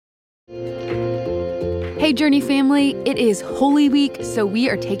Hey, Journey family, it is Holy Week, so we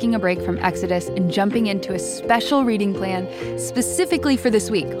are taking a break from Exodus and jumping into a special reading plan specifically for this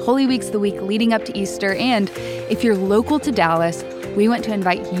week. Holy Week's the week leading up to Easter, and if you're local to Dallas, we want to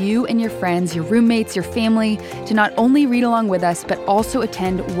invite you and your friends, your roommates, your family to not only read along with us, but also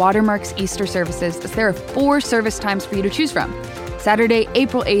attend Watermark's Easter services, as there are 4 service times for you to choose from. Saturday,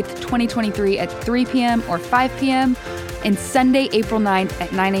 April 8th, 2023 at 3 p.m. or 5 p.m., and Sunday, April 9th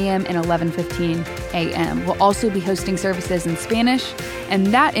at 9 a.m. and 11:15 a.m. We'll also be hosting services in Spanish, and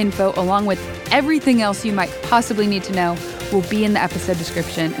that info, along with everything else you might possibly need to know, will be in the episode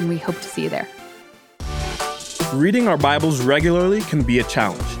description, and we hope to see you there. Reading our Bibles regularly can be a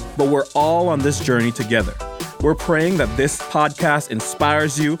challenge, but we're all on this journey together. We're praying that this podcast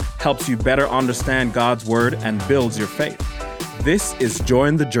inspires you, helps you better understand God's Word, and builds your faith. This is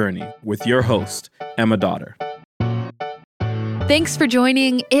Join the Journey with your host, Emma Dotter. Thanks for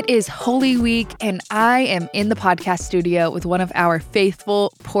joining. It is Holy Week, and I am in the podcast studio with one of our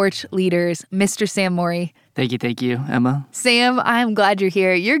faithful porch leaders, Mr. Sam Morey. Thank you, Emma. Sam, I'm glad you're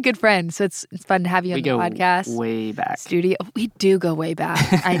here. You're a good friend, so it's fun to have you on the podcast. We go way back. Studio. We do go way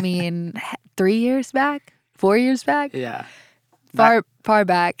back. I mean, 3 years back? 4 years back? Yeah. Far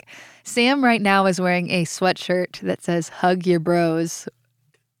back. Sam right now is wearing a sweatshirt that says, "Hug your bros."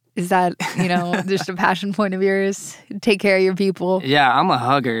 Is that, just a passion point of yours? Take care of your people? Yeah, I'm a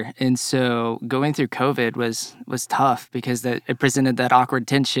hugger. And so going through COVID was tough because it presented that awkward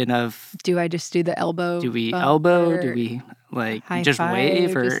tension of... Do I just do the elbow? Do we elbow? Do we, just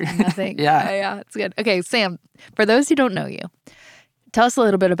wave? Or just nothing? Yeah, it's good. Okay, Sam, for those who don't know you, tell us a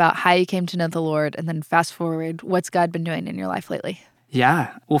little bit about how you came to know the Lord, and then fast forward, what's God been doing in your life lately?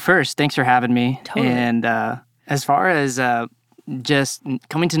 Yeah. Well, first, thanks for having me. Totally. And as far as... just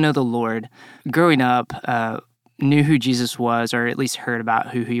coming to know the Lord, growing up, knew who Jesus was, or at least heard about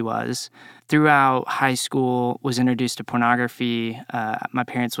who he was. Throughout high school, was introduced to pornography. My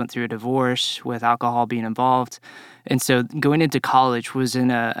parents went through a divorce with alcohol being involved. And so going into college was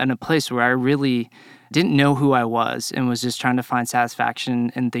in a place where I really didn't know who I was and was just trying to find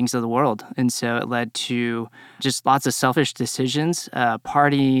satisfaction in things of the world. And so it led to just lots of selfish decisions,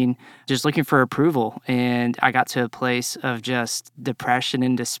 partying, just looking for approval. And I got to a place of just depression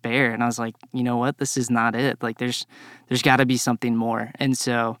and despair. And I was like, you know what? This is not it. Like there's got to be something more. And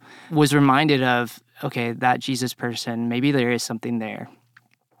so was reminded of, okay, that Jesus person, maybe there is something there.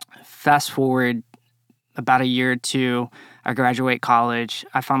 Fast forward about a year or two, I graduate college.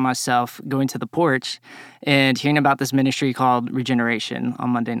 I found myself going to the porch and hearing about this ministry called Regeneration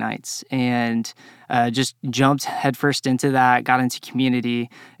on Monday nights, and just jumped headfirst into that, got into community,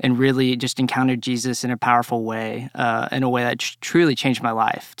 and really just encountered Jesus in a powerful way, in a way that truly changed my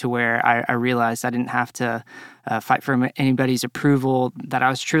life, to where I realized I didn't have to fight for anybody's approval, that I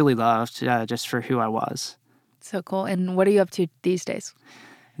was truly loved just for who I was. So cool. And what are you up to these days?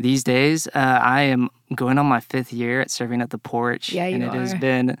 These days, I am going on my 5th year at serving at the porch. Yeah, and it has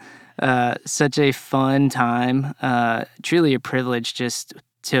been such a fun time, truly a privilege just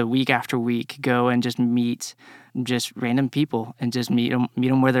to week after week go and just meet just random people and just meet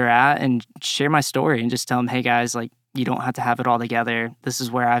them where they're at and share my story and just tell them, hey guys, you don't have to have it all together. This is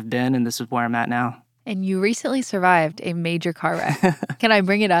where I've been and this is where I'm at now. And you recently survived a major car wreck. Can I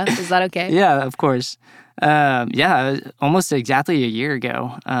bring it up? Is that okay? Yeah, of course. Almost exactly a year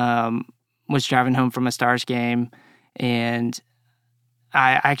ago, was driving home from a Stars game, and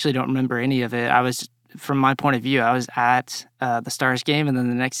I actually don't remember any of it. From my point of view, I was at the Stars game, and then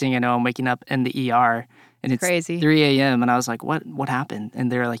the next thing I know, I'm waking up in the ER, and it's crazy. 3 a.m., and I was like, what happened?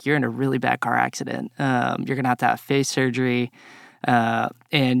 And they're like, you're in a really bad car accident. You're going to have face surgery.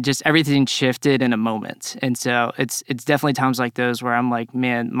 And just everything shifted in a moment. And so it's definitely times like those where I'm like,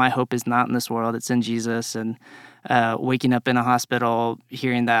 man, my hope is not in this world. It's in Jesus. And waking up in a hospital,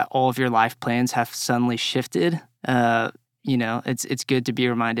 hearing that all of your life plans have suddenly shifted, it's good to be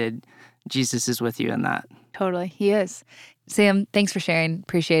reminded Jesus is with you in that. Totally. He is. Sam, thanks for sharing.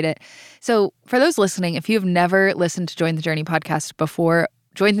 Appreciate it. So for those listening, if you've never listened to Join the Journey podcast before,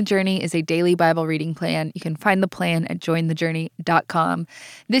 Join the Journey is a daily Bible reading plan. You can find the plan at jointhejourney.com.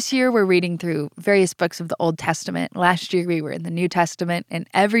 This year, we're reading through various books of the Old Testament. Last year, we were in the New Testament, and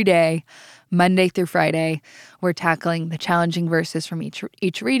every day, Monday through Friday, we're tackling the challenging verses from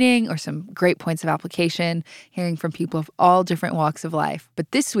each reading or some great points of application, hearing from people of all different walks of life.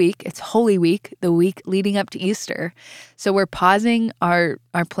 But this week, it's Holy Week, the week leading up to Easter. So we're pausing our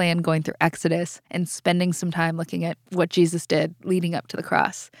plan going through Exodus and spending some time looking at what Jesus did leading up to the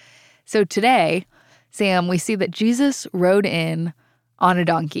cross. So today, Sam, we see that Jesus rode in on a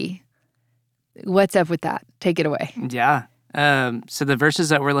donkey. What's up with that? Take it away. Yeah. So the verses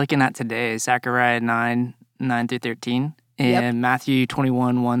that we're looking at today is Zechariah 9 through 13, and Matthew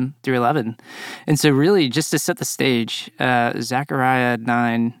 21, 1 through 11. And so really, just to set the stage, Zechariah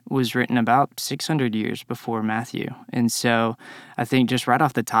 9 was written about 600 years before Matthew. And so I think just right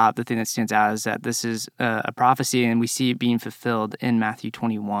off the top, the thing that stands out is that this is a prophecy, and we see it being fulfilled in Matthew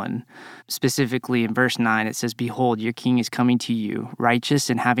 21. Specifically in verse 9, it says, "Behold, your king is coming to you. Righteous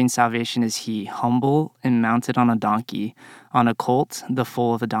and having salvation is he, humble and mounted on a donkey, on a colt, the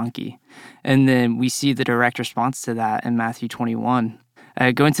foal of a donkey." And then we see the direct response to that in Matthew 21.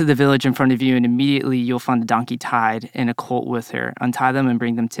 "Go into the village in front of you, and immediately you'll find a donkey tied and a colt with her. Untie them and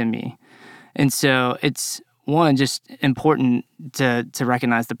bring them to me." And so it's, one, just important to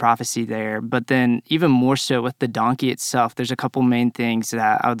recognize the prophecy there. But then even more so with the donkey itself, there's a couple main things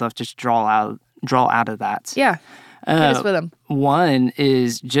that I would love to just draw out of that. Yeah. Hit us with them. One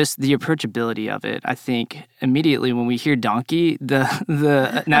is just the approachability of it. I think immediately when we hear donkey,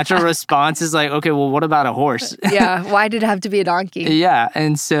 the natural response is like, okay, well, what about a horse? Yeah. Why did it have to be a donkey? Yeah.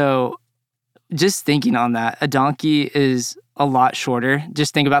 And so just thinking on that, a donkey is a lot shorter.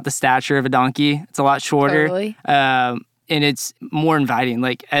 Just think about the stature of a donkey. It's a lot shorter. Totally. And it's more inviting.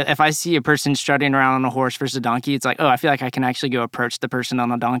 Like if I see a person strutting around on a horse versus a donkey, it's like, oh, I feel like I can actually go approach the person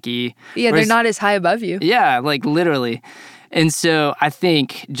on a donkey. Yeah, they're not as high above you. Yeah, like literally. And so I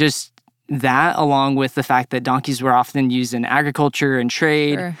think just that, along with the fact that donkeys were often used in agriculture and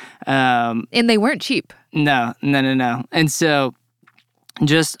trade. Sure. And they weren't cheap. No. And so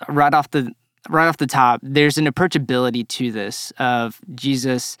just right off the top, there's an approachability to this of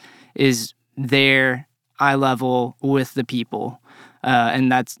Jesus is there, eye level with the people.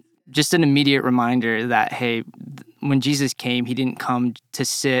 And that's just an immediate reminder that, hey, when Jesus came, he didn't come to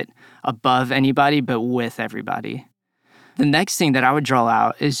sit above anybody, but with everybody. The next thing that I would draw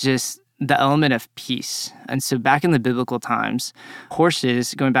out is just the element of peace. And so back in the biblical times,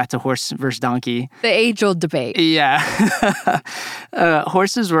 horses, going back to horse versus donkey. The age-old debate. Yeah.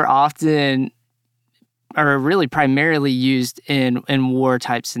 Horses were often, or really primarily used in war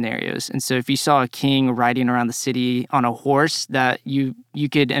type scenarios. And so if you saw a king riding around the city on a horse, that you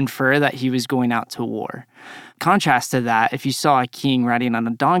could infer that he was going out to war. Contrast to that, if you saw a king riding on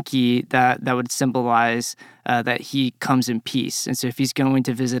a donkey, that would symbolize that he comes in peace. And so if he's going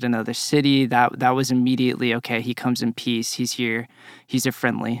to visit another city, that was immediately, okay, he comes in peace, he's here, he's a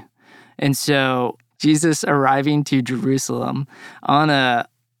friendly. And so Jesus arriving to Jerusalem on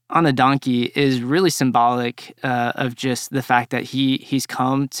a donkey is really symbolic of just the fact that he's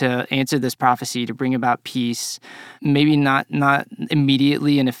come to answer this prophecy, to bring about peace, maybe not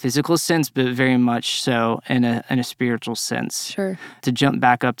immediately in a physical sense, but very much so in a spiritual sense. Sure. To jump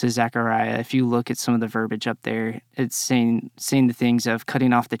back up to Zechariah, if you look at some of the verbiage up there, it's saying the things of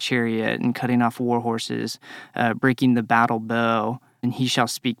cutting off the chariot and cutting off war horses, breaking the battle bow, and he shall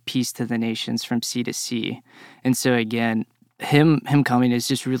speak peace to the nations from sea to sea. And so again, him coming is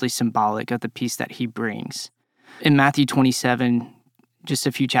just really symbolic of the peace that he brings. In Matthew 27, just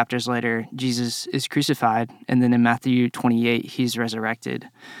a few chapters later, Jesus is crucified, and then in Matthew 28, he's resurrected.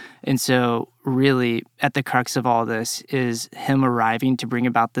 And so really, at the crux of all this is him arriving to bring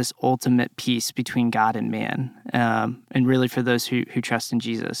about this ultimate peace between God and man, and really for those who trust in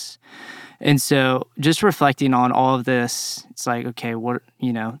Jesus. And so just reflecting on all of this, it's like, okay,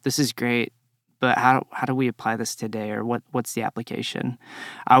 this is great. But how do we apply this today, or what's the application?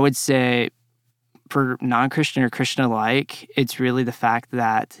 I would say for non-Christian or Christian alike, it's really the fact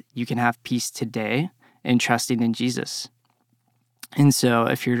that you can have peace today in trusting in Jesus. And so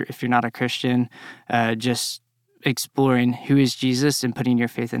if you're not a Christian, just exploring who is Jesus and putting your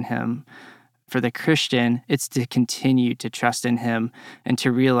faith in him. For the Christian, it's to continue to trust in him and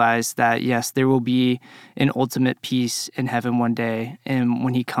to realize that, yes, there will be an ultimate peace in heaven one day and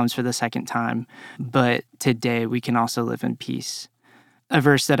when he comes for the second time. But today we can also live in peace. A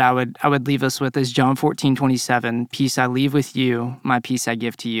verse that I would leave us with is John 14:27. "Peace I leave with you, my peace I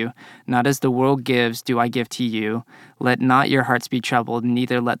give to you. Not as the world gives do I give to you. Let not your hearts be troubled,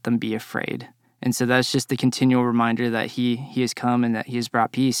 neither let them be afraid." And so that's just the continual reminder that he has come and that he has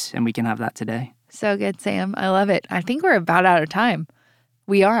brought peace, and we can have that today. So good, Sam. I love it. I think we're about out of time.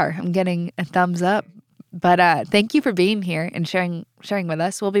 We are. I'm getting a thumbs up. But thank you for being here and sharing with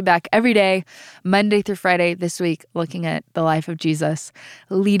us. We'll be back every day, Monday through Friday this week, looking at the life of Jesus,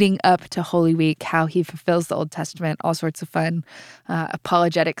 leading up to Holy Week, how he fulfills the Old Testament, all sorts of fun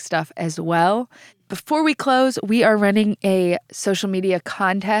apologetic stuff as well. Before we close, we are running a social media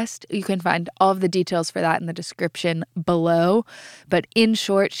contest. You can find all of the details for that in the description below. But in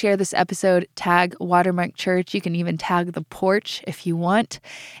short, share this episode, tag Watermark Church. You can even tag the porch if you want.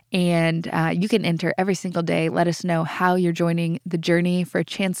 And you can enter every single day. Let us know how you're joining the journey for a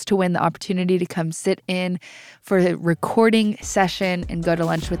chance to win the opportunity to come sit in for the recording session and go to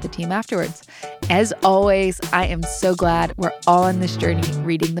lunch with the team afterwards. As always, I am so glad we're all on this journey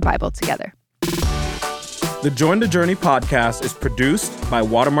reading the Bible together. The Join the Journey podcast is produced by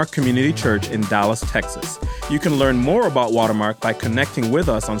Watermark Community Church in Dallas, Texas. You can learn more about Watermark by connecting with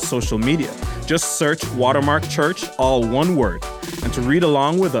us on social media. Just search Watermark Church, all one word. And to read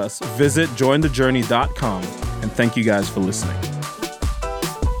along with us, visit jointhejourney.com. And thank you guys for listening.